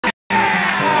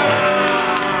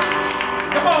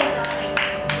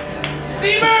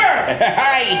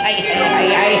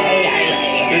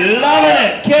Loving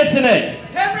it, kissing it.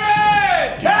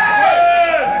 Henry!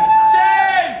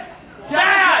 Shane!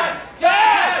 Dad!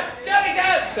 Johnny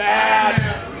Cat! Dad!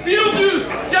 Beetlejuice!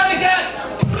 Johnny Cat!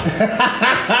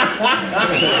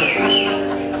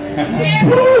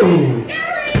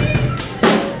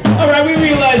 All right, we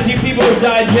realize you people are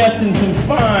digesting some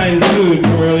fine food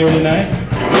from earlier tonight.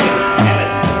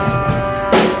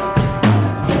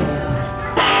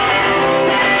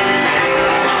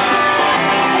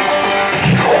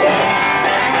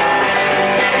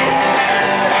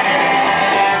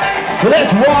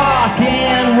 This rock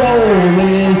and roll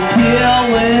is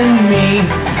killing me,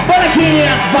 but I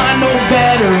can't find no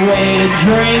better way to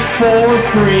drink for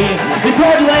free. It's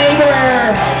hard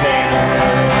labor.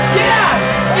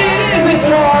 Yeah, it is. It's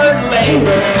hard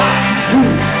labor.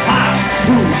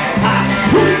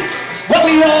 Well,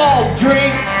 we all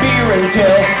drink beer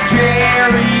until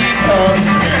Jerry comes.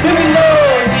 Then we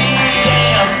load the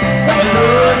amps, then we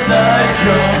load the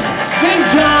drums. Then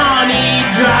Johnny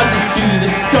drives us to the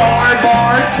Star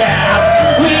Bar Tap.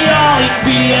 We all eat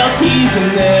BLTs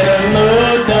and then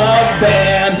unload the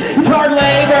band. It's hard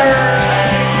labor.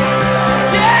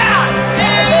 Yeah,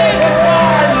 it is. It's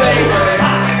hard labor.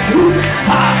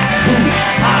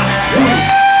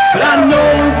 But I know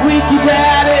if we keep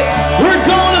at it, we're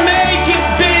gonna make it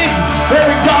big. For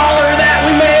every dollar that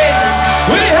we make,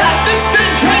 we have to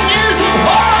spend 10 years of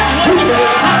hard labor.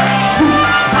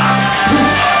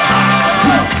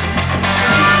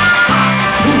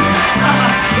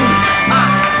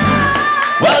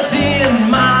 Well, it's in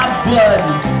my blood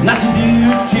not to do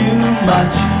too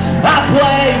much. I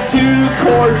play 2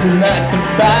 chords and that's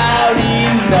about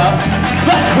enough.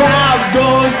 The crowd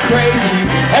goes crazy,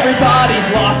 everybody's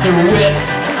lost their wits.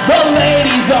 The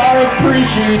ladies are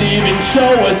appreciative and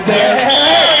show us their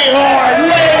hard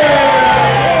labor.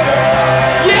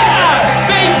 Yeah,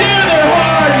 they do their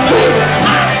hard labor.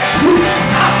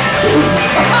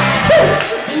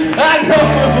 I know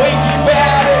if we keep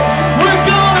at it, we're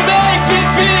gonna make it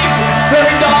big. For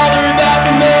every dollar that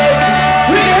we make,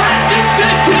 we have to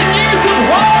spend 10 years of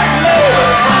hard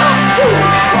labor.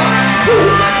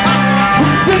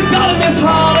 Good God, Miss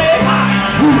Holly.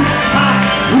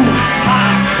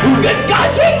 Good God,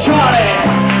 sweet Charlie.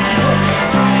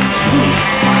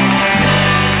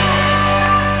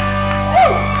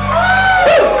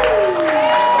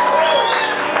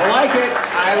 I like it.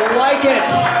 I like it.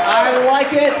 I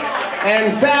like it.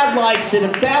 And Thad likes it.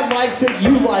 If Thad likes it,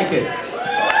 you like it.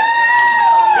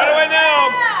 What do I know?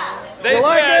 They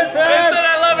said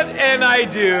I love it, and I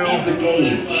do. He's the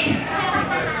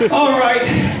gauge. All right.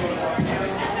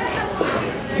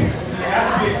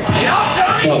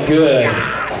 Oh, good.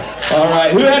 All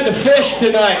right. Who had the fish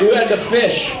tonight? Who had the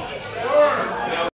fish?